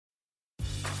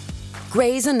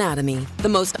Grey's Anatomy, the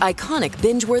most iconic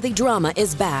binge-worthy drama,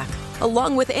 is back,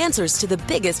 along with answers to the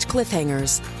biggest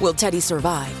cliffhangers. Will Teddy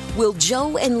survive? Will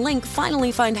Joe and Link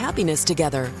finally find happiness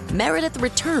together? Meredith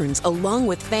returns along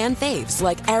with fan faves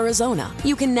like Arizona.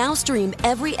 You can now stream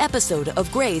every episode of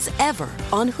Grey's ever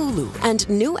on Hulu, and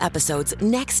new episodes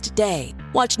next day.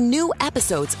 Watch new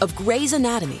episodes of Grey's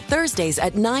Anatomy Thursdays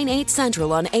at 9/8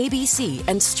 Central on ABC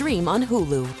and stream on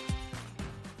Hulu.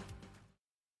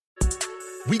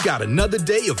 We got another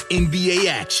day of NBA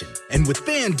action. And with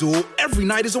FanDuel, every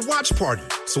night is a watch party.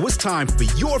 So it's time for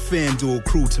your FanDuel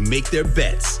crew to make their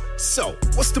bets. So,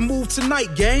 what's the move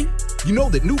tonight, gang? You know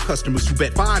that new customers who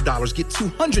bet $5 get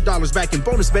 $200 back in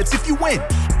bonus bets if you win.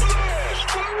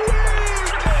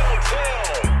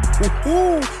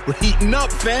 Woohoo! We're heating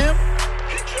up, fam.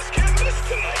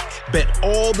 Bet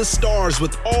all the stars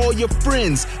with all your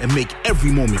friends and make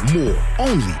every moment more.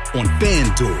 Only on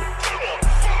FanDuel.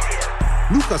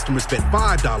 New customers bet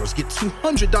 $5, get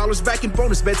 $200 back in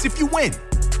bonus bets if you win.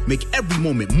 Make every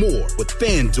moment more with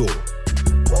FanDuel.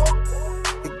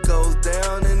 It goes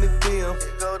down in the DM.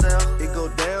 It go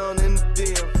down in the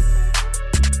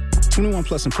DM. 21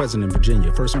 plus and present in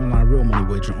Virginia. First online real money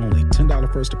wager only. $10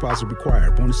 first deposit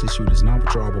required. Bonus issued is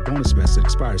non-withdrawable bonus bets that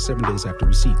expires 7 days after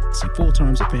receipt. See full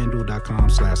terms at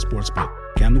FanDuel.com/sportsbook.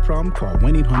 Gambling problem? Call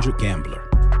 1-800-GAMBLER.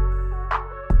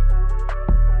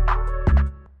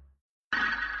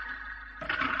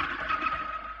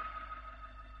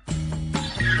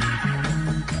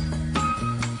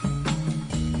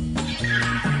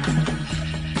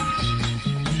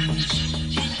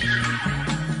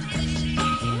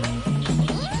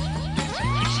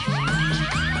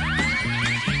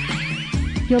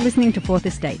 You're listening to Fourth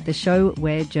Estate, the show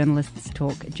where journalists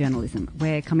talk journalism.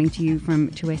 We're coming to you from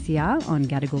 2SER on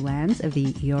Gadigal lands of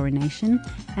the Eora Nation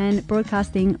and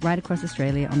broadcasting right across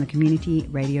Australia on the Community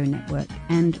Radio Network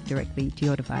and directly to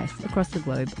your device across the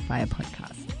globe via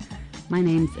podcast. My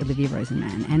name's Olivia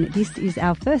Rosenman and this is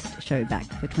our first show back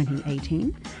for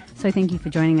 2018. So thank you for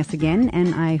joining us again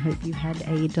and I hope you had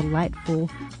a delightful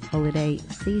holiday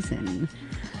season.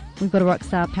 We've got a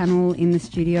rockstar panel in the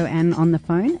studio and on the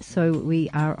phone, so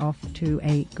we are off to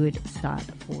a good start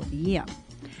for the year.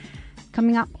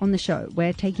 Coming up on the show,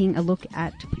 we're taking a look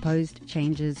at proposed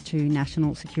changes to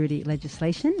national security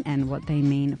legislation and what they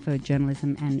mean for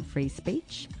journalism and free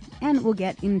speech. And we'll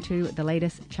get into the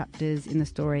latest chapters in the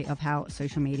story of how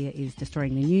social media is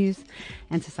destroying the news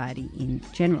and society in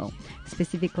general.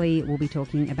 Specifically, we'll be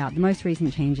talking about the most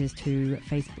recent changes to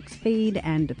Facebook's feed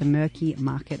and the murky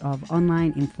market of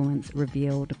online influence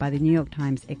revealed by the New York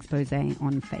Times expose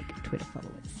on fake Twitter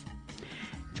followers.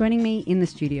 Joining me in the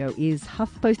studio is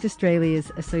HuffPost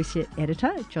Australia's Associate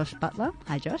Editor, Josh Butler.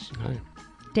 Hi, Josh. Hi.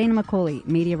 Dana Macaulay,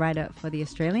 media writer for The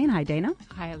Australian. Hi, Dana.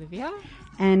 Hi, Olivia.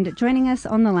 And joining us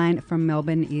on the line from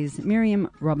Melbourne is Miriam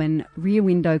Robin, Rear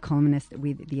Window columnist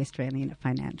with The Australian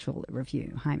Financial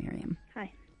Review. Hi, Miriam.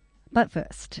 Hi. But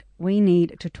first, we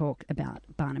need to talk about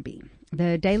Barnaby.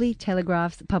 The Daily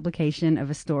Telegraph's publication of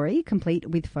a story, complete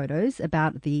with photos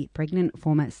about the pregnant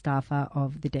former staffer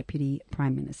of the Deputy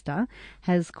Prime Minister,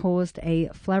 has caused a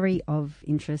flurry of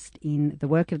interest in the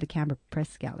work of the Canberra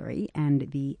Press Gallery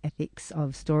and the ethics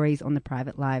of stories on the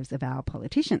private lives of our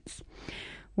politicians.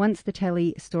 Once the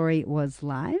Telly story was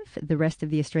live, the rest of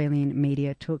the Australian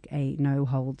media took a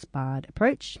no-holds-barred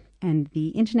approach, and the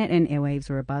internet and airwaves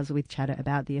were abuzz with chatter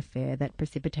about the affair that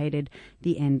precipitated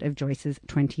the end of Joyce's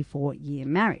 24-year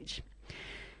marriage.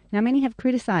 Now, many have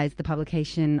criticised the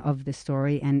publication of the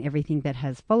story and everything that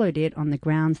has followed it on the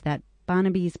grounds that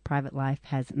Barnaby's private life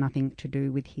has nothing to do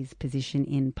with his position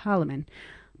in Parliament.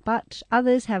 But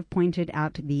others have pointed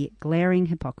out the glaring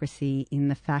hypocrisy in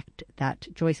the fact that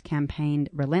Joyce campaigned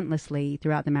relentlessly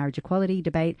throughout the marriage equality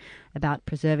debate about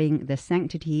preserving the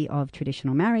sanctity of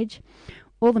traditional marriage,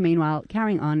 all the meanwhile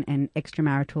carrying on an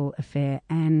extramarital affair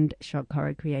and, shock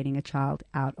horror, creating a child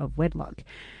out of wedlock.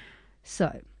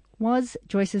 So, was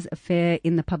Joyce's affair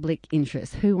in the public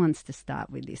interest? Who wants to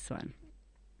start with this one?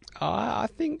 I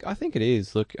think it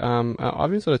is. Look,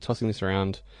 I've been sort of tossing this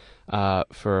around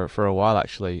for a while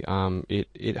actually.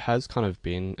 It has kind of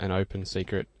been an open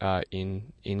secret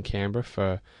in Canberra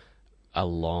for a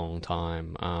long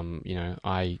time.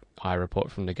 I report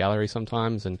from the gallery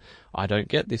sometimes, and I don't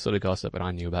get this sort of gossip. And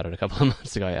I knew about it a couple of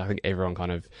months ago. I think everyone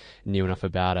kind of knew enough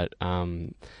about it.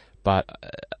 But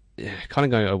kind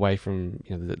of going away from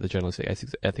the journalistic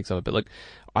ethics of it, but look,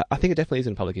 I think it definitely is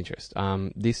in public interest.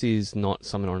 This is not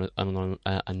some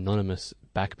anonymous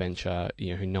backbencher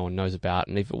who no one knows about,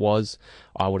 and if it was,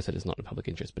 I would have said it's not in public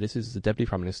interest. But this is the Deputy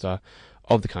Prime Minister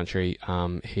of the country.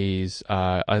 He's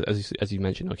as you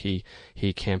mentioned, look, he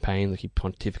campaigned, he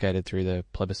pontificated through the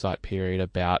plebiscite period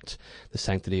about the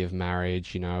sanctity of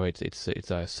marriage. It's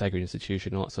a sacred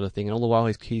institution, all that sort of thing, and all the while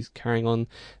he's carrying on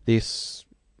this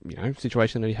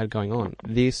situation that he had going on.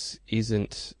 This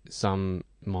isn't some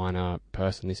minor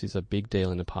person. This is a big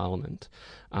deal in the Parliament.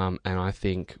 And I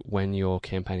think when you're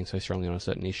campaigning so strongly on a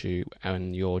certain issue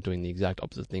and you're doing the exact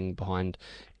opposite thing behind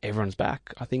everyone's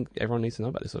back, I think everyone needs to know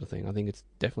about this sort of thing. I think it's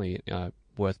definitely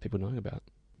worth people knowing about.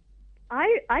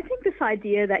 I think this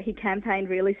idea that he campaigned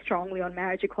really strongly on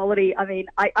marriage equality,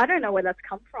 I don't know where that's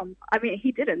come from.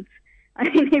 He didn't.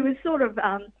 He was sort of...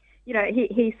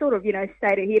 he sort of,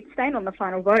 stated, he abstained on the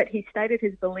final vote. He stated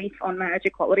his belief on marriage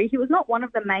equality. He was not one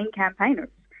of the main campaigners.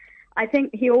 I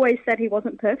think he always said he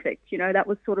wasn't perfect. That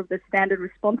was sort of the standard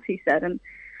response he said. And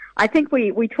I think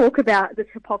we talk about this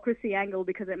hypocrisy angle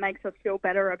because it makes us feel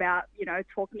better about,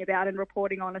 talking about and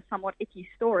reporting on a somewhat icky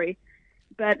story.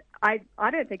 But I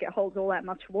don't think it holds all that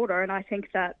much water. And I think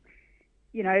that,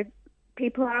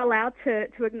 people are allowed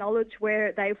to acknowledge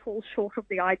where they fall short of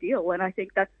the ideal, and I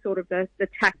think that's sort of the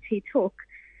tact he took.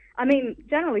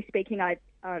 Generally speaking, I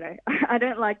don't know. I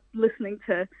don't like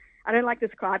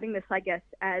describing this, I guess,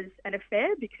 as an affair,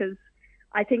 because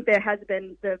I think there has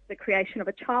been the creation of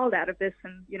a child out of this,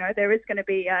 and, there is going to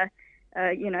be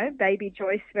baby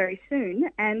Joyce very soon.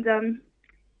 And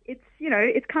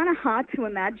it's kind of hard to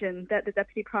imagine that the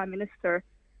Deputy Prime Minister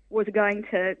was going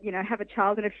to, have a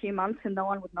child in a few months and no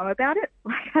one would know about it.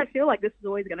 I feel like this is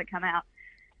always going to come out.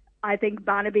 I think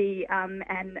Barnaby and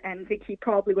Vicky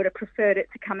probably would have preferred it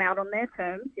to come out on their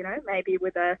terms, maybe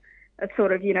with a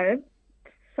sort of,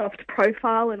 soft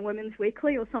profile in Women's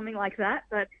Weekly or something like that.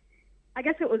 But I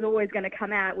guess it was always going to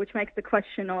come out, which makes the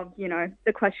question of,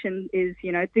 the question is,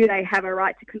 do they have a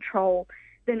right to control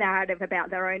the narrative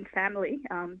about their own family,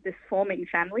 this forming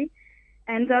family?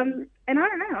 And I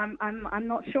don't know. I'm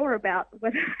not sure about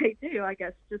whether they do. I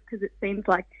guess just because it seems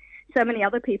like so many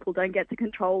other people don't get to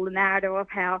control the narrative of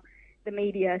how the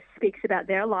media speaks about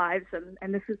their lives,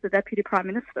 and this is the Deputy Prime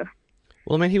Minister.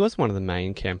 Well, he was one of the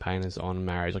main campaigners on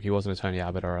marriage. Like, he wasn't a Tony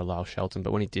Abbott or a Lyle Shelton,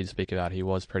 but when he did speak about it, he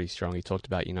was pretty strong. He talked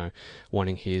about,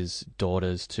 wanting his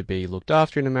daughters to be looked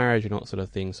after in a marriage and all that sort of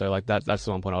thing. So, that's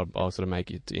the one point I'll sort of make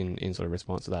it in sort of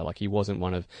response to that. Like, he wasn't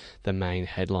one of the main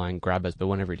headline grabbers, but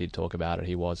whenever he did talk about it,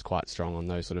 he was quite strong on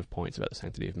those sort of points about the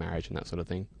sanctity of marriage and that sort of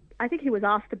thing. I think he was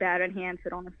asked about it and he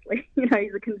answered honestly.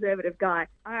 He's a conservative guy.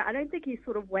 I don't think he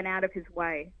sort of went out of his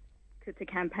way to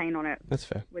campaign on it. That's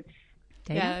fair.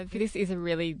 Yeah, this is a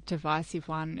really divisive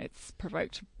one. It's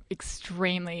provoked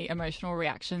extremely emotional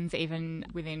reactions, even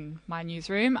within my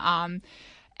newsroom. And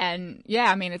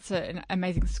yeah, it's an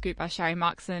amazing scoop by Sharri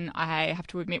Marks. And I have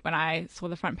to admit, when I saw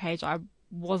the front page, I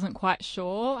wasn't quite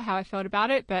sure how I felt about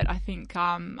it. But I think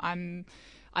I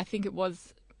think it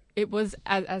was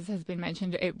as has been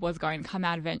mentioned, it was going to come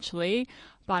out eventually.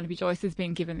 Barnaby Joyce has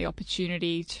been given the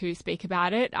opportunity to speak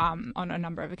about it on a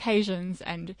number of occasions,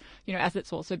 and as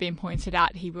it's also been pointed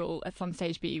out, he will at some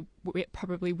stage be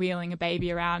probably wheeling a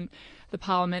baby around the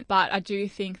Parliament. But I do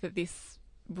think that this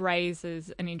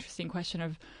raises an interesting question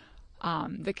of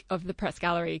the press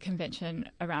gallery convention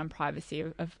around privacy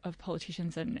of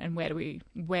politicians, and where do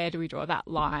we draw that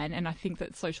line? And I think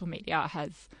that social media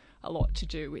has a lot to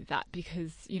do with that,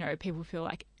 because people feel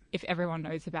like if everyone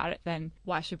knows about it, then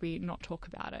why should we not talk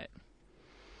about it?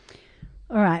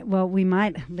 All right, well, we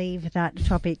might leave that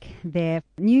topic there.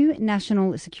 New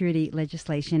national security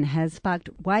legislation has sparked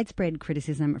widespread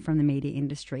criticism from the media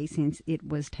industry since it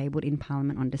was tabled in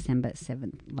Parliament on December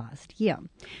 7th last year.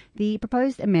 The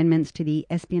proposed amendments to the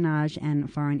Espionage and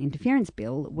Foreign Interference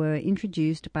Bill were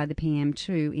introduced by the PM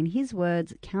to, in his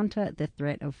words, counter the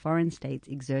threat of foreign states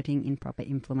exerting improper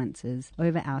influences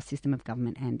over our system of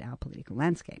government and our political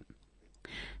landscape.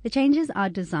 The changes are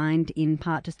designed in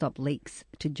part to stop leaks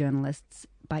to journalists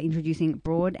by introducing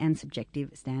broad and subjective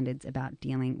standards about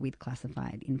dealing with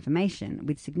classified information,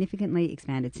 with significantly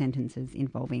expanded sentences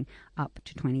involving up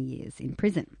to 20 years in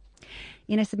prison.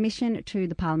 In a submission to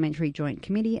the Parliamentary Joint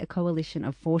Committee, a coalition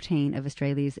of 14 of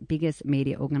Australia's biggest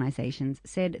media organisations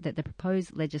said that the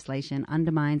proposed legislation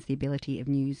undermines the ability of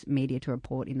news media to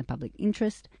report in the public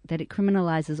interest, that it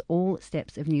criminalises all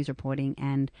steps of news reporting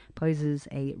and poses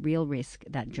a real risk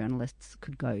that journalists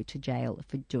could go to jail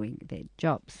for doing their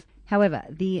jobs. However,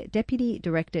 the Deputy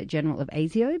Director General of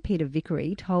ASIO, Peter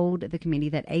Vickery, told the committee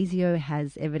that ASIO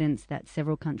has evidence that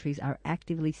several countries are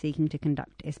actively seeking to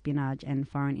conduct espionage and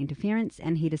foreign interference,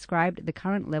 and he described the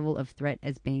current level of threat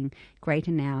as being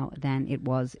greater now than it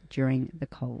was during the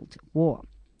Cold War.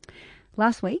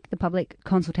 Last week, the public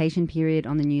consultation period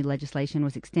on the new legislation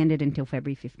was extended until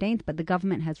February 15th, but the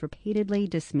government has repeatedly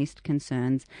dismissed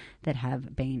concerns that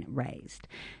have been raised.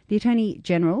 The Attorney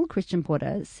General, Christian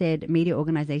Porter, said media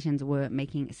organisations were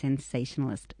making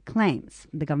sensationalist claims.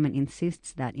 The government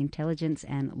insists that intelligence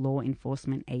and law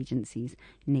enforcement agencies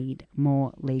need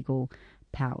more legal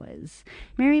powers.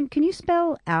 Miriam, can you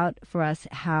spell out for us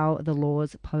how the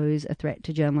laws pose a threat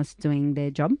to journalists doing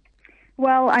their job?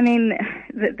 Well, I mean,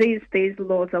 these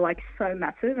laws are like so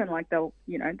massive, and like they'll,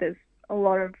 there's a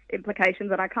lot of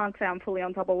implications, and I can't say I'm fully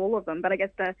on top of all of them. But I guess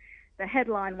the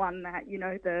headline one that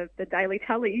the Daily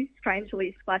Tally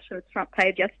strangely splashed on its front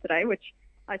page yesterday, which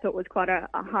I thought was quite a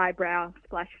highbrow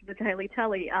splash for the Daily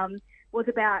Tally, was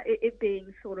about it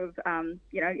being sort of,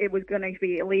 it was going to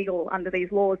be illegal under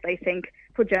these laws, they think,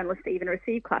 for journalists to even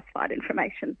receive classified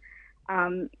information.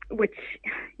 Which,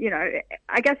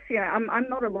 I guess, I'm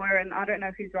not a lawyer and I don't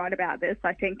know who's right about this.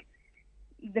 I think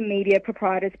the media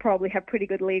proprietors probably have pretty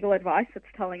good legal advice that's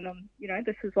telling them,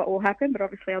 this is what will happen, but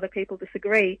obviously other people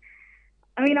disagree.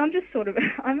 I mean,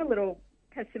 I'm a little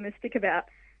pessimistic about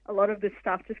a lot of this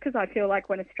stuff just because I feel like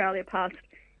when Australia passed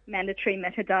mandatory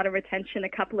metadata retention a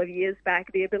couple of years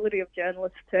back, the ability of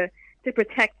journalists to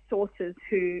protect sources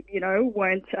who,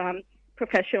 weren't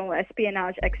professional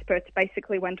espionage experts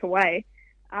basically went away.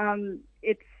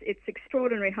 It's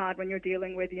extraordinarily hard when you're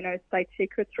dealing with, state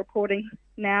secrets reporting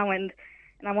now, and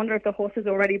I wonder if the horse is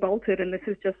already bolted and this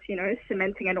is just,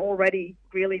 cementing an already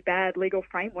really bad legal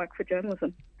framework for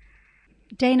journalism.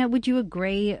 Dana, would you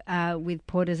agree with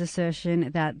Porter's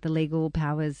assertion that the legal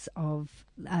powers of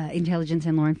intelligence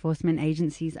and law enforcement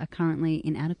agencies are currently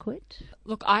inadequate?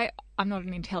 Look, I'm not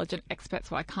an intelligence expert,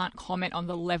 so I can't comment on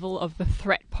the level of the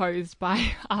threat posed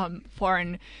by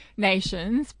foreign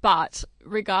nations. But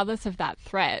regardless of that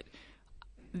threat,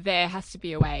 there has to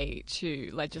be a way to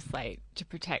legislate to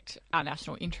protect our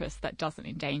national interests that doesn't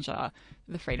endanger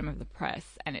the freedom of the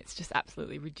press. And it's just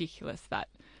absolutely ridiculous that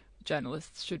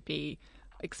journalists should be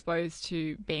exposed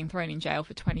to being thrown in jail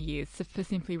for 20 years for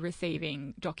simply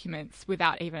receiving documents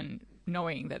without even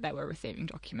knowing that they were receiving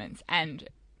documents. And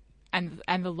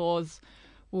the laws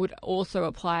would also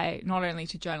apply not only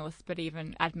to journalists but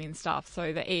even admin staff.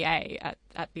 So the EA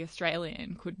at the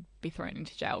Australian could be thrown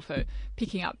into jail for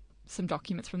picking up some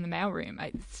documents from the mailroom.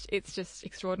 It's just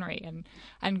extraordinary.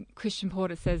 And Christian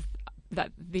Porter says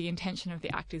that the intention of the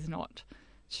Act is not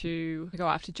to go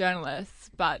after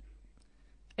journalists, but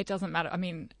it doesn't matter. I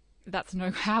mean, that's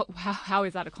how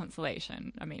is that a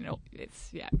consolation? I mean,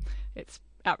 it's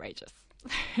outrageous.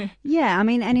 Yeah, I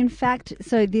mean, and in fact,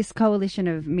 so this coalition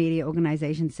of media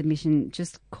organisations submission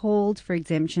just called for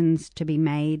exemptions to be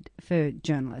made for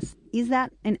journalists. Is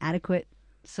that an adequate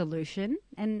solution?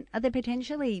 And are there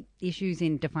potentially issues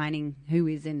in defining who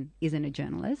is and isn't a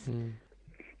journalist?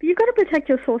 But you've got to protect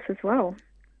your source as well.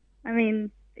 I mean,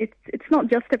 it's not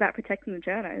just about protecting the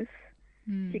journos.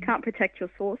 If you can't protect your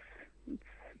source,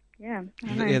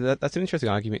 that's an interesting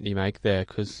argument you make there,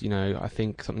 because I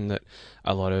think something that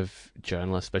a lot of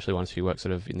journalists, especially ones who work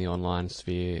sort of in the online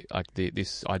sphere, like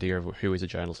this idea of who is a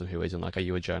journalist and who isn't. Like, are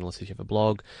you a journalist if you have a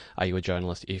blog? Are you a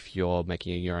journalist if you're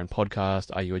making your own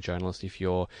podcast? Are you a journalist if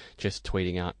you're just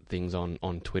tweeting out things on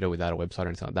Twitter without a website or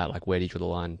anything like that? Like, where do you draw the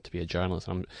line to be a journalist?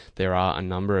 There are a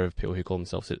number of people who call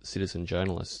themselves citizen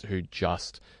journalists who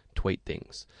just tweet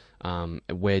things.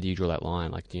 Where do you draw that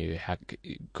line? Like,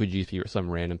 could you, if you're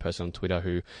some random person on Twitter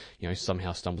who,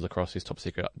 somehow stumbles across this top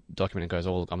secret document and goes,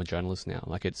 "Oh, look, I'm a journalist now."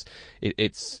 Like, it's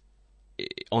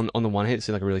on the one hand, it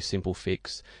seems like a really simple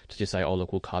fix to just say, "Oh,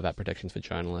 look, we'll carve out protections for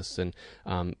journalists." And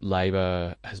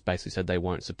Labor has basically said they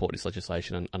won't support this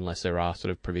legislation unless there are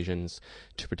sort of provisions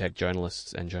to protect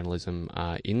journalists and journalism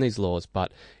in these laws.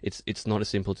 But it's not as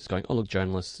simple as just going, "Oh, look,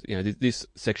 journalists, this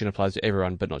section applies to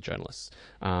everyone, but not journalists."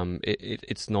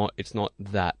 It's not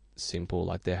that simple.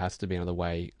 Like, there has to be another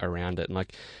way around it. And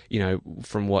like,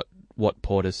 from what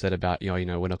Porter said about,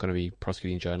 we're not going to be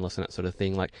prosecuting journalists and that sort of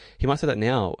thing. Like, he might say that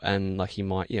now, and like he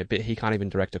might, but he can't even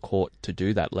direct a court to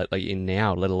do that. Let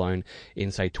alone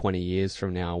in say 20 years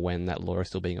from now, when that law is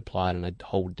still being applied and a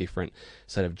whole different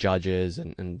set of judges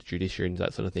and judiciary and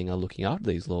that sort of thing are looking after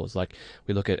these laws. Like,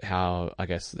 we look at how, I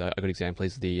guess a good example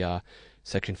is the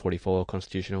Section 44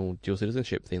 constitutional dual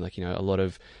citizenship thing. Like,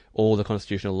 all the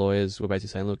constitutional lawyers were basically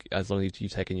saying, look, as long as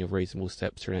you've taken your reasonable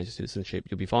steps to renounce your citizenship,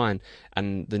 you'll be fine.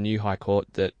 And the new High Court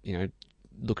that,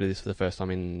 look at this for the first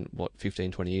time in,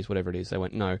 15, 20 years, whatever it is. They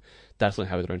went, no, that's not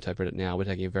how we're going to interpret it now. We're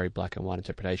taking a very black and white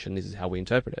interpretation. This is how we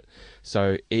interpret it.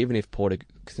 So even if Porter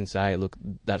can say, look,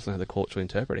 that's not how the courts will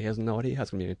interpret it, he has no idea how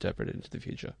it's going to be interpreted into the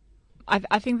future.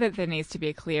 I think that there needs to be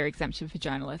a clear exemption for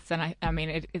journalists, and I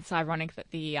mean it's ironic that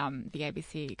the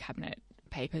ABC Cabinet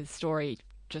Papers story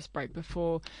just broke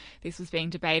before this was being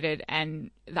debated, and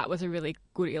that was a really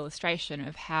good illustration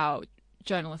of how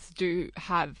journalists do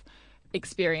have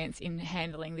experience in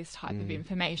handling this type of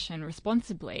information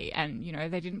responsibly, and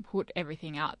they didn't put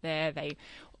everything out there. They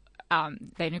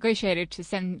negotiated to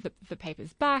send the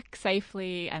papers back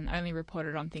safely and only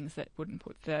reported on things that wouldn't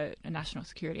put the national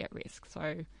security at risk.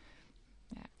 So.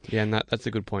 Yeah, and that's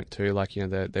a good point too. Like,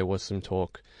 there was some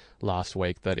talk last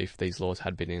week that if these laws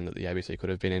had been in, that the ABC could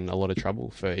have been in a lot of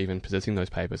trouble for even possessing those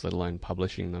papers, let alone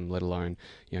publishing them, let alone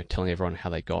telling everyone how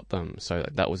they got them. So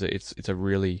it's a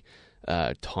really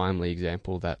timely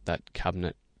example that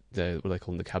cabinet, what they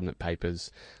call them, the cabinet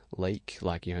papers leak.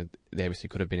 Like, the ABC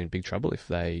could have been in big trouble if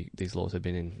these laws had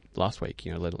been in last week,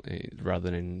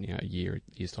 rather than in a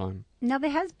year's time. Now,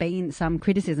 there has been some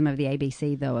criticism of the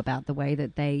ABC, though, about the way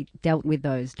that they dealt with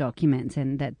those documents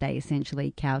and that they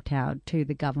essentially kowtowed to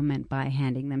the government by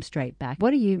handing them straight back. What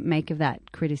do you make of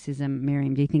that criticism,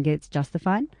 Miriam? Do you think it's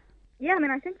justified? Yeah, I mean,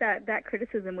 I think that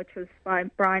criticism, which was by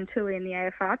Brian Tilley in the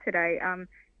AFR today,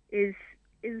 is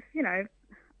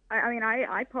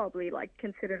I probably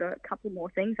considered a couple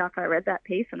more things after I read that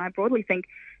piece, and I broadly think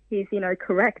he's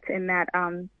correct in that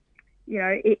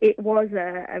it was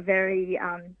a very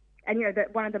and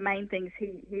that one of the main things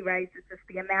he raised is just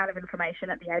the amount of information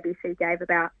that the ABC gave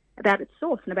about its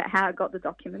source and about how it got the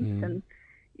documents, and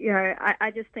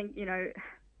I just think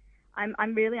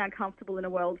I'm really uncomfortable in a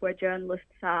world where journalists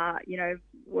are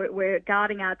we're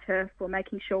guarding our turf, we're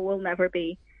making sure we'll never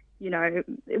be.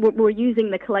 We're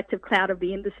using the collective clout of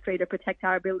the industry to protect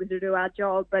our ability to do our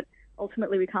job, but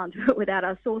ultimately we can't do it without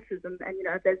our sources. And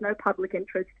if there's no public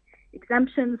interest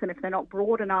exemptions, and if they're not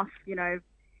broad enough,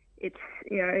 it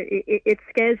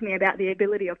scares me about the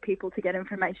ability of people to get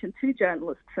information to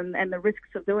journalists and the risks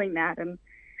of doing that. And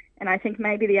I think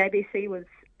maybe the ABC was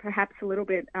perhaps a little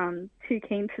bit too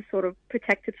keen to sort of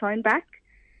protect its own back.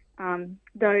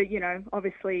 Though,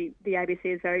 obviously the ABC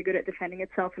is very good at defending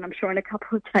itself, and I'm sure in a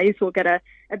couple of days we'll get a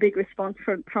big response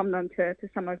from them to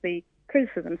some of the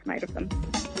criticisms made of them.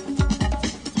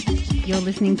 You're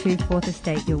listening to Fourth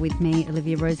Estate. You're with me,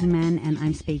 Olivia Rosenman, and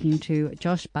I'm speaking to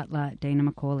Josh Butler,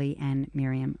 Dana McCauley and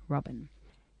Miriam Robin.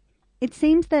 It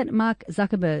seems that Mark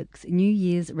Zuckerberg's New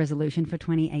Year's resolution for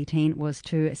 2018 was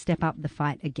to step up the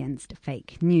fight against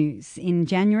fake news. In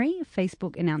January,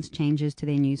 Facebook announced changes to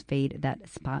their news feed that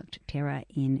sparked terror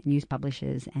in news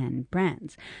publishers and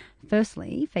brands.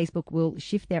 Firstly, Facebook will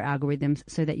shift their algorithms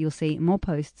so that you'll see more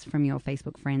posts from your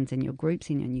Facebook friends and your groups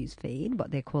in your news feed,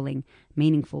 what they're calling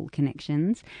meaningful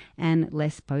connections, and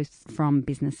less posts from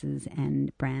businesses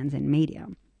and brands and media.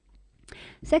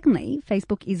 Secondly,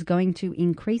 Facebook is going to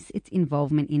increase its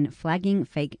involvement in flagging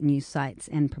fake news sites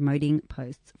and promoting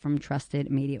posts from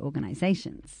trusted media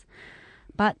organizations.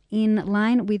 But in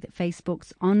line with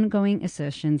Facebook's ongoing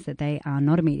assertions that they are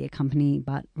not a media company,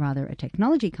 but rather a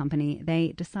technology company,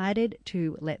 they decided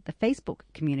to let the Facebook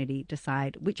community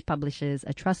decide which publishers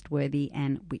are trustworthy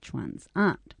and which ones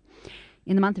aren't.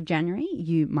 In the month of January,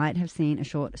 you might have seen a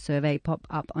short survey pop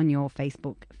up on your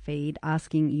Facebook feed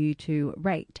asking you to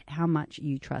rate how much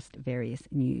you trust various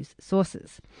news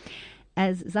sources.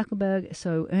 As Zuckerberg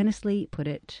so earnestly put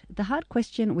it, the hard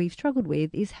question we've struggled with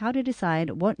is how to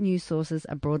decide what news sources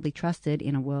are broadly trusted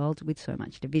in a world with so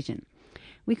much division.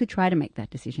 We could try to make that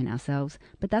decision ourselves,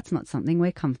 but that's not something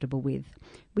we're comfortable with.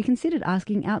 We considered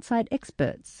asking outside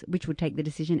experts, which would take the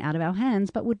decision out of our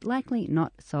hands, but would likely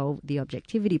not solve the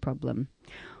objectivity problem.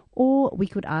 Or we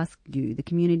could ask you, the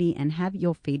community, and have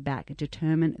your feedback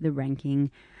determine the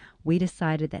ranking. We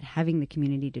decided that having the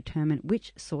community determine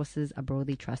which sources are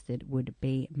broadly trusted would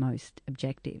be most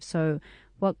objective. So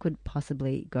what could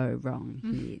possibly go wrong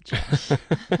here, Josh?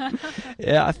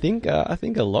 Yeah, I think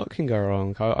a lot can go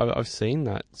wrong. I've seen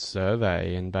that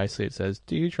survey, and basically it says,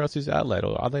 do you trust this outlet,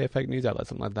 or are they a fake news outlet,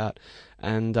 something like that.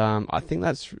 And I think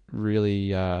that's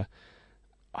really...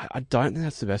 I don't think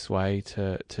that's the best way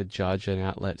to judge an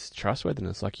outlet's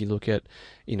trustworthiness. Like, you look at,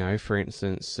 for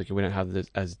instance, like, we don't have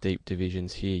as deep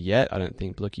divisions here yet, I don't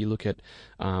think. But look, you look at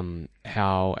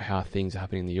how things are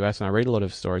happening in the US, and I read a lot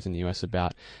of stories in the US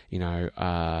about,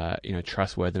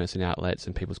 trustworthiness in outlets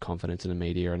and people's confidence in the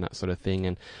media and that sort of thing.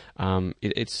 And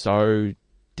it's so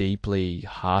deeply,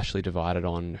 harshly divided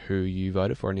on who you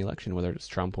voted for in the election, whether it's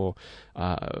Trump or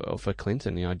for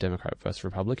Clinton, Democrat versus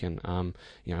Republican.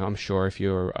 I'm sure if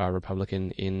you're a Republican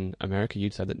in America,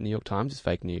 you'd say that New York Times is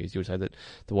fake news. You would say that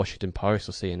the Washington Post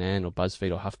or CNN or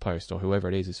BuzzFeed or HuffPost or whoever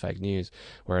it is fake news,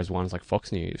 whereas ones like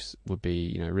Fox News would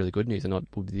be, really good news, and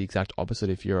would be the exact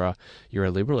opposite if you're a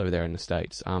liberal over there in the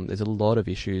States. There's a lot of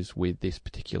issues with this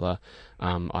particular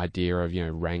idea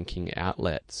of ranking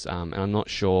outlets, and I'm not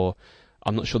sure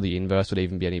the inverse would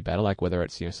even be any better. Like whether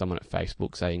it's someone at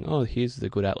Facebook saying, "Oh, here's the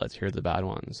good outlets, here are the bad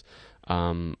ones,"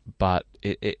 but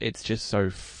it's just so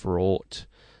fraught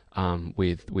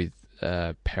with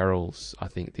perils. I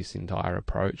think this entire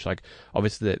approach, like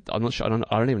obviously, I'm not sure. I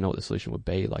don't even know what the solution would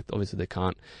be. Like obviously, there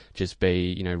can't just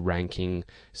be ranking,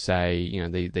 say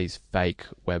these fake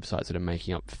websites that are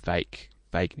making up fake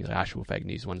news, like actual fake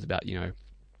news ones about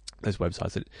those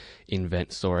websites that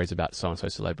invent stories about so-and-so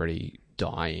celebrity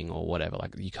dying or whatever.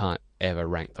 Like you can't ever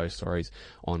rank those stories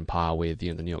on par with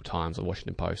the New York Times or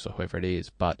Washington Post or whoever it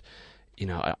is. But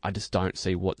I just don't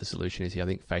see what the solution is here. I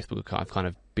think Facebook have kind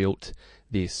of built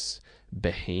this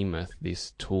behemoth,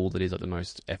 this tool that is like the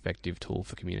most effective tool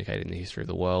for communicating in the history of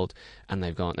the world, and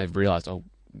they've realized, oh,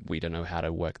 we don't know how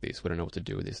to work this, we don't know what to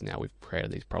do with this now, we've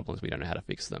created these problems, we don't know how to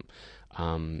fix them.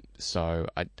 So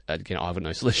I have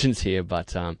no solutions here,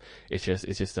 but it's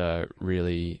just a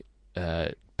really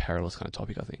perilous kind of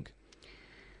topic, I think.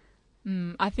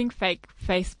 I think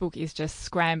Facebook is just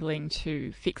scrambling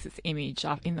to fix its image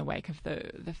in the wake of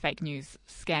the fake news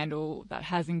scandal that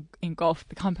has engulfed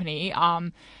the company.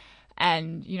 And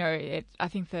I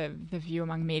think the view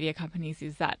among media companies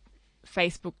is that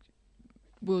Facebook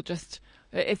will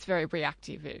it's very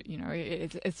reactive.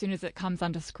 As soon as it comes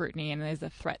under scrutiny and there's a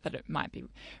threat that it might be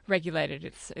regulated,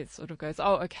 it sort of goes,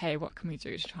 oh, okay, what can we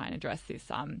do to try and address this?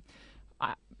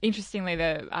 Interestingly,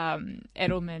 the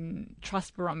Edelman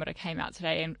Trust Barometer came out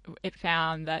today, and it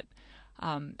found that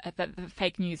the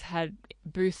fake news had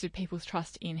boosted people's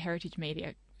trust in heritage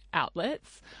media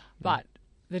outlets, but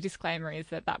the disclaimer is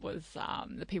that was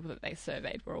the people that they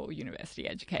surveyed were all university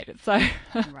educated. So,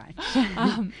 right.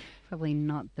 Probably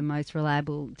not the most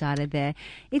reliable data there.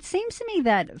 It seems to me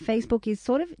that Facebook is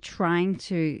sort of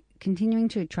continuing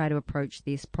to try to approach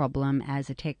this problem as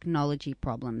a technology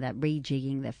problem, that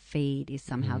rejigging the feed is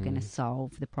somehow going to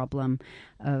solve the problem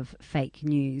of fake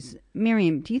news.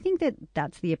 Miriam, do you think that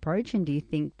that's the approach, and do you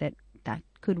think that that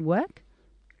could work?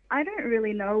 I don't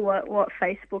really know what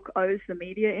Facebook owes the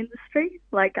media industry.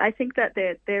 Like, I think that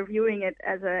they're viewing it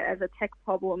as a tech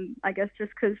problem, I guess,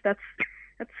 just because that's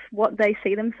what they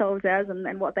see themselves as,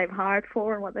 and what they've hired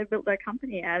for, and what they've built their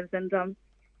company as. And I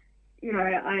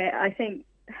think,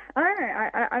 I don't know,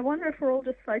 I wonder if we're all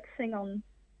just focusing on,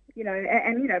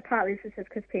 partly this is just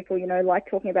because people like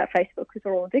talking about Facebook because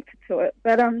we're all addicted to it.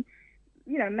 But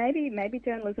maybe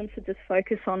journalism should just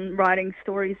focus on writing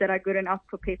stories that are good enough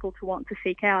for people to want to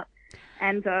seek out,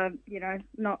 and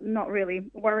not really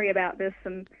worry about this.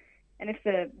 And if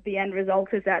the end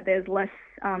result is that there's less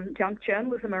junk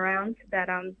journalism around that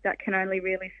can only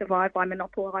really survive by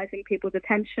monopolizing people's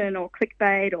attention, or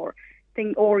clickbait, or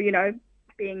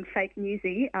being fake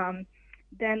newsy,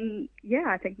 then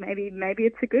I think maybe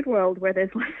it's a good world where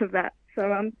there's less of that.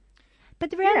 So But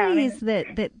the reality is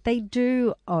that they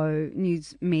do owe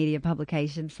news media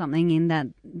publications something, in that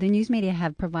the news media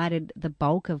have provided the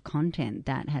bulk of content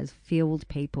that has fueled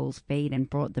people's feed and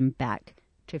brought them back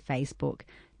to Facebook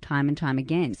time and time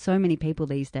again. So many people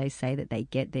these days say that they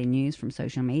get their news from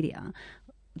social media.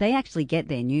 They actually get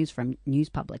their news from news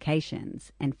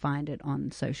publications and find it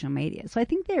on social media. So I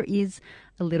think there is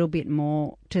a little bit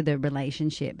more to the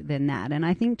relationship than that. And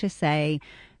I think to say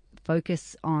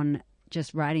focus on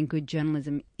just writing good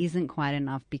journalism isn't quite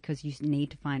enough, because you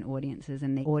need to find audiences,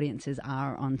 and the audiences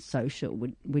are on social.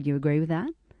 Would you agree with that?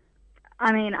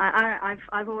 I mean,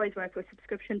 I've always worked with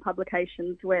subscription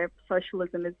publications where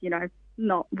socialism is,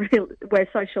 not real, where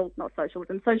social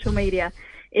media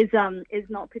is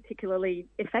not particularly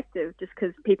effective, just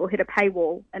because people hit a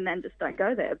paywall and then just don't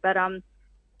go there. But I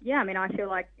feel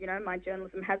like my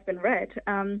journalism has been read.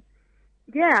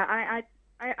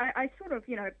 I sort of,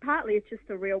 partly it's just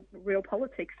a real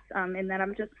politics in that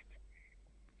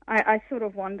I sort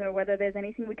of wonder whether there's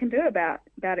anything we can do about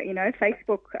it.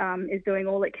 Facebook is doing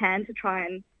all it can to try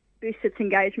and boost its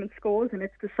engagement scores, and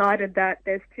it's decided that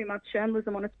there's too much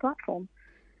journalism on its platform.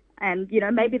 And,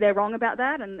 maybe they're wrong about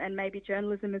that, and maybe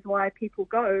journalism is why people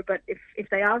go. But if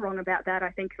they are wrong about that,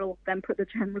 I think it'll then put the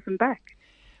journalism back.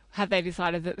 Have they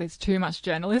decided that there's too much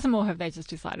journalism, or have they just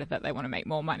decided that they want to make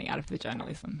more money out of the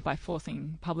journalism by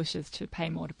forcing publishers to pay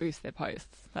more to boost their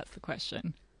posts? That's the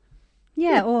question.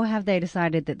 Yeah, or have they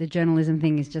decided that the journalism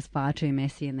thing is just far too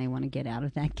messy and they want to get out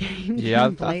of that game? Yeah,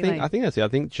 completely? I think that's it. I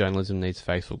think journalism needs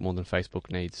Facebook more than Facebook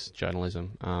needs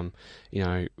journalism.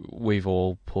 We've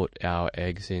all put our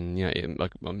eggs in,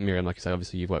 like Miriam, like you say,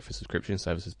 obviously you've worked for subscription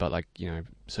services, but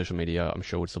social media, I'm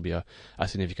sure would still be a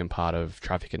significant part of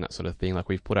traffic and that sort of thing. Like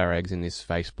we've put our eggs in this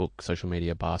Facebook social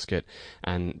media basket,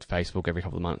 and Facebook every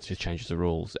couple of months just changes the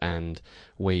rules, and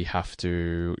we have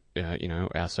to,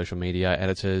 our social media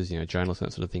editors, journalists and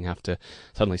that sort of thing have to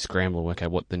suddenly scramble and work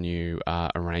out what the new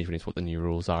arrangement is, what the new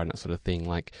rules are, and that sort of thing.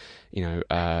 Like,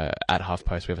 at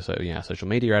HuffPost, we have a social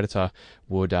media editor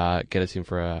would get us in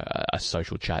for a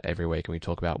social chat every week, and we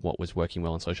talk about what was working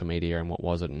well on social media and what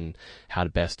wasn't, and how to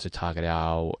best to target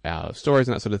our stories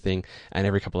and that sort of thing. And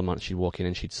every couple of months she'd walk in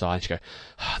and she'd sigh and she'd go,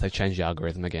 they've changed the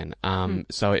algorithm again.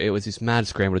 So it was this mad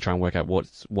scramble to try and work out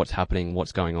what's happening,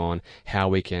 what's going on, how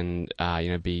we can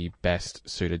be best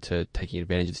suited to taking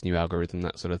advantage of this new algorithm,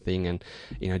 that sort of thing. And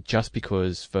just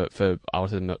because for I would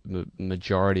say the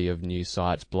majority of news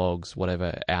sites, blogs,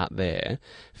 whatever out there,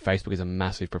 Facebook is a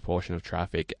massive proportion of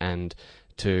traffic, and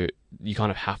you kind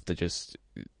of have to just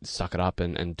suck it up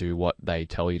and do what they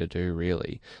tell you to do,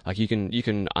 really. Like you can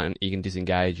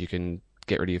disengage, you can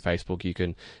get rid of your Facebook, you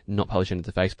can not publish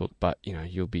into Facebook, but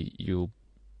you'll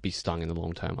be stung in the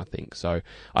long term, I think. So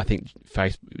I think I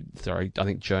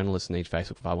think journalists need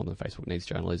Facebook far more than Facebook needs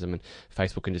journalism, and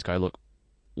Facebook can just go, look,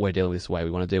 we're dealing with this way, we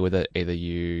want to deal with it, either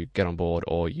you get on board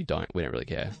or you don't, we don't really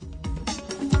care.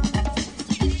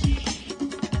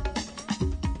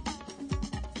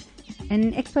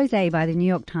 An expose by the New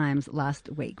York Times last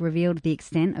week revealed the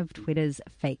extent of Twitter's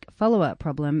fake follower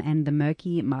problem and the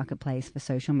murky marketplace for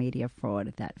social media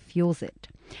fraud that fuels it.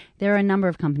 There are a number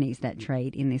of companies that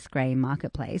trade in this grey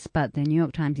marketplace, but the New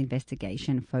York Times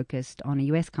investigation focused on a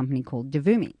US company called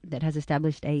Devumi that has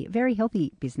established a very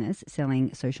healthy business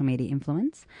selling social media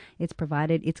influence. It's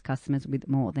provided its customers with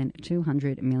more than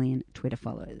 200 million Twitter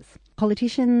followers.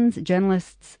 Politicians,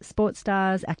 journalists, sports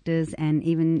stars, actors, and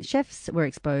even chefs were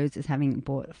exposed as having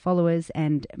bought followers,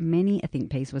 and many a think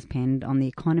piece was penned on the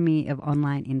economy of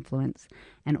online influence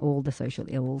and all the social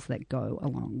ills that go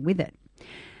along with it.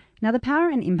 Now, the power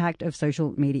and impact of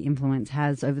social media influence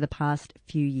has, over the past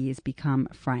few years, become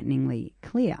frighteningly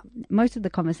clear. Most of the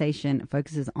conversation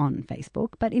focuses on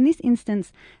Facebook, but in this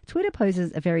instance, Twitter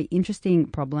poses a very interesting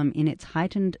problem in its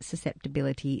heightened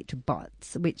susceptibility to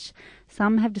bots, which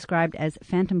some have described as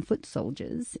phantom foot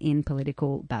soldiers in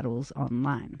political battles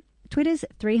online. Twitter's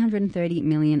 330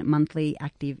 million monthly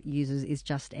active users is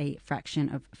just a fraction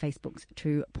of Facebook's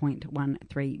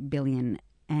 2.13 billion.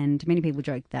 And many people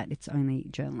joke that it's only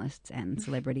journalists and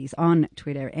celebrities on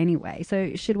Twitter anyway.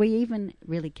 So should we even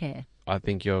really care? I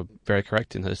think you're very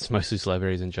correct in that it's mostly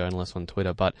celebrities and journalists on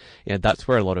Twitter, but that's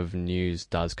where a lot of news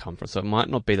does come from. So it might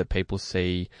not be that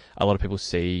a lot of people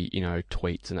see,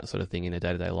 tweets and that sort of thing in their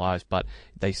day-to-day lives, but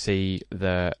they see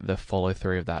the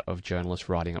follow-through of that, of journalists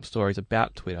writing up stories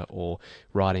about Twitter or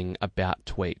writing about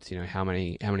tweets. How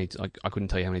many, I couldn't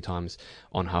tell you how many times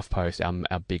on HuffPost,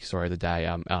 our big story of the day,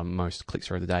 our most clicked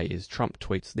story of the day is Trump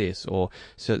tweets this, or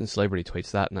certain celebrity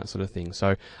tweets that, and that sort of thing.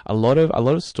 So a lot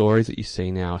of stories that you see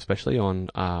now, especially on,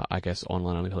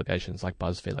 online only publications like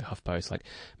BuzzFeed, like HuffPost, like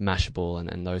Mashable,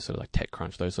 and those sort of like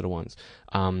TechCrunch, those sort of ones.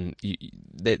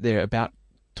 They're about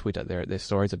Twitter. They're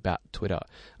stories about Twitter.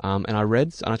 And I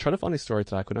tried to find this story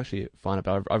today. I couldn't actually find it,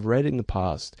 but I've read in the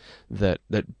past that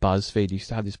BuzzFeed used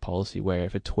to have this policy where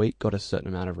if a tweet got a certain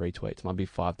amount of retweets, it might be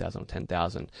 5,000 or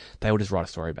 10,000, they would just write a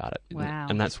story about it. Wow.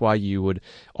 And that's why you would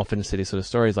often see these sort of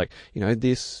stories like,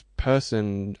 this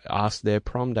person asked their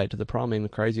prom date to the prom in a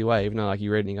crazy way, even though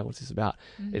you read it and you go, what's this about?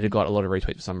 Mm-hmm. It had got a lot of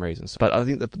retweets for some reason. But I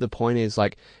think the point is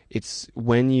it's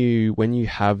when you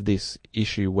have this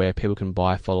issue where people can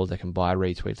buy followers, they can buy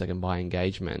retweets, they can buy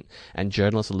engagement, and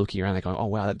journalists are looking around, they're going, oh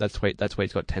wow, that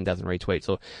tweet's got 10,000 retweets,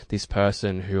 or this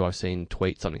person who I've seen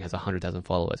tweet something has 100,000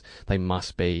 followers. They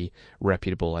must be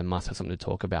reputable, they must have something to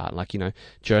talk about.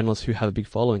 Journalists who have a big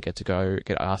following get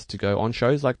asked to go on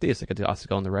shows like this, they get asked to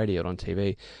go on the radio or on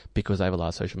TV because they have a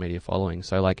large social media following.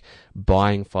 So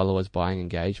buying followers, buying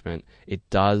engagement, it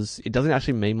doesn't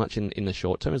actually mean much in the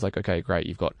short term. It's like, okay, great,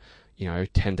 you've got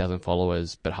 10,000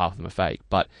 followers, but half of them are fake.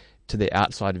 But to the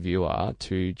outside viewer,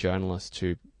 to journalists,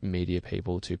 to media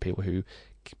people, to people who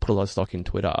put a lot of stock in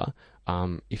Twitter,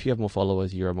 if you have more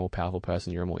followers, you're a more powerful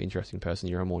person, you're a more interesting person,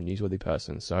 you're a more newsworthy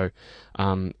person. So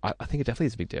I think it definitely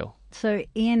is a big deal. So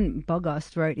Ian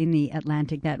Bogost wrote in The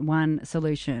Atlantic that one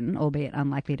solution, albeit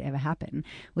unlikely to ever happen,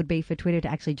 would be for Twitter to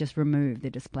actually just remove the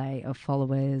display of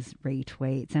followers,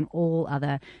 retweets, and all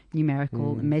other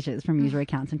numerical measures from user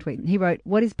accounts and tweets. He wrote,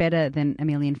 "What is better than a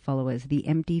million followers? The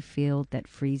empty field that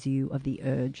frees you of the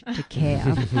urge to care."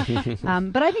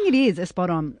 But I think it is a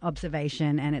spot-on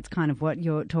observation, and it's kind of what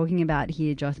you're talking about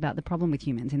here, Joss, about the problem with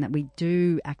humans, in that we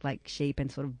do act like sheep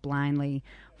and sort of blindly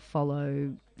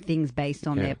follow things based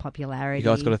on their popularity. You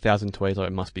guys got 1,000 tweets, so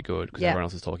it must be good because everyone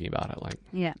else is talking about it.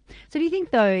 Yeah. So do you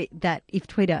think, though, that if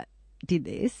Twitter did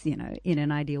this, in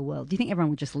an ideal world, do you think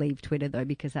everyone would just leave Twitter, though,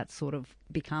 because that's sort of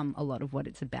become a lot of what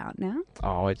it's about now?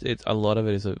 Oh, it's a lot of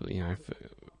it is,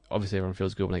 obviously everyone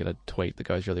feels good when they get a tweet that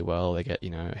goes really well. They get,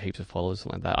 heaps of followers,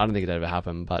 something like that. I don't think it'd ever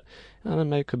happen, but I don't know,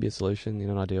 maybe it could be a solution in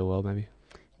an ideal world, maybe.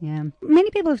 Yeah.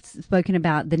 Many people have spoken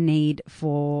about the need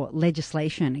for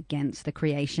legislation against the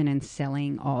creation and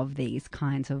selling of these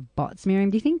kinds of bots. Miriam,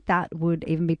 do you think that would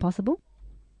even be possible?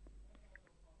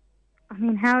 I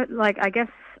mean, I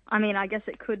guess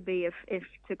it could be if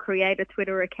to create a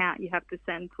Twitter account you have to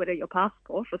send Twitter your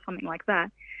passport or something like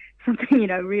that. Something,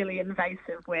 really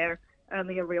invasive where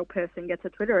only a real person gets a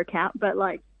Twitter account. But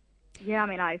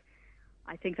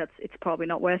I think it's probably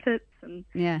not worth it. And,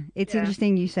 it's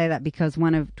interesting you say that, because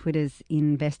one of Twitter's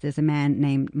investors, a man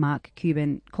named Mark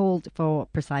Cuban, called for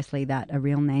precisely that, a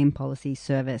real name policy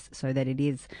service, so that it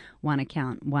is one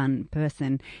account, one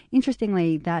person.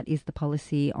 Interestingly, that is the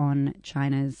policy on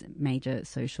China's major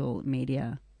social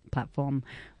media platform,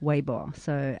 Weibo.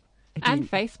 So and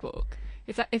Facebook.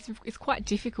 It's quite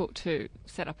difficult to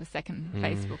set up a second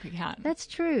Facebook account. That's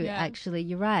true, actually.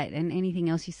 You're right. And anything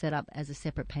else you set up as a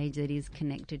separate page that is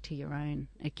connected to your own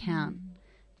account.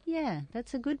 Yeah,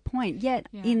 that's a good point. Yet,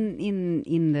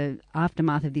 in the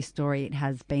aftermath of this story, it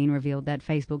has been revealed that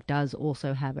Facebook does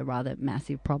also have a rather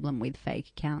massive problem with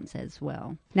fake accounts as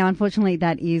well. Now, unfortunately,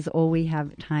 that is all we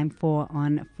have time for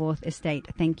on Fourth Estate.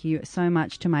 Thank you so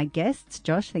much to my guests.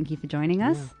 Josh, thank you for joining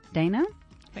us. Dana?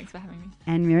 Thanks for having me.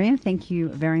 And Miriam, thank you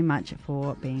very much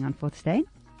for being on Fourth Estate.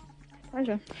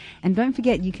 Pleasure. And don't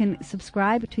forget, you can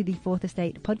subscribe to the Fourth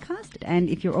Estate podcast. And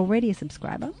if you're already a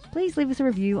subscriber, please leave us a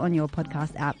review on your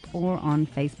podcast app or on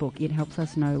Facebook. It helps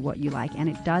us know what you like, and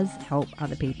it does help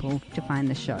other people to find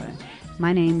the show.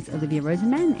 My name's Olivia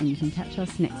Rosenman, and you can catch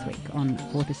us next week on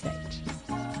Fourth Estate.